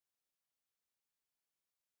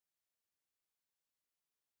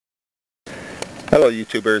Hello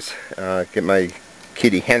YouTubers, get my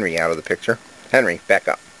kitty Henry out of the picture. Henry, back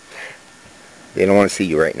up. They don't want to see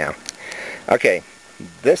you right now. Okay,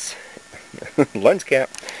 this lens cap,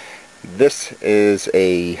 this is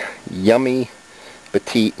a yummy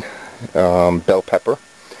Petite Bell Pepper.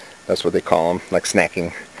 That's what they call them, like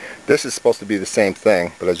snacking. This is supposed to be the same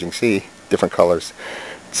thing, but as you can see, different colors.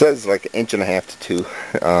 It says like 1.5 inches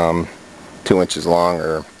to 2 inches long,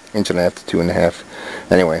 or 1.5 to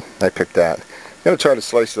 2.5. Anyway, I picked that. I'm going to try to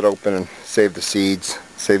slice it open and save the seeds.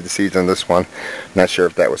 Save the seeds on this one. Not sure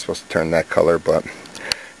if that was supposed to turn that color, but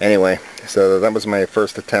anyway, so that was my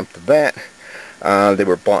first attempt at that. They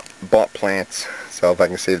were bought plants, so if I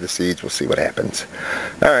can save the seeds, we'll see what happens.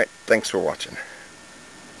 Alright, thanks for watching.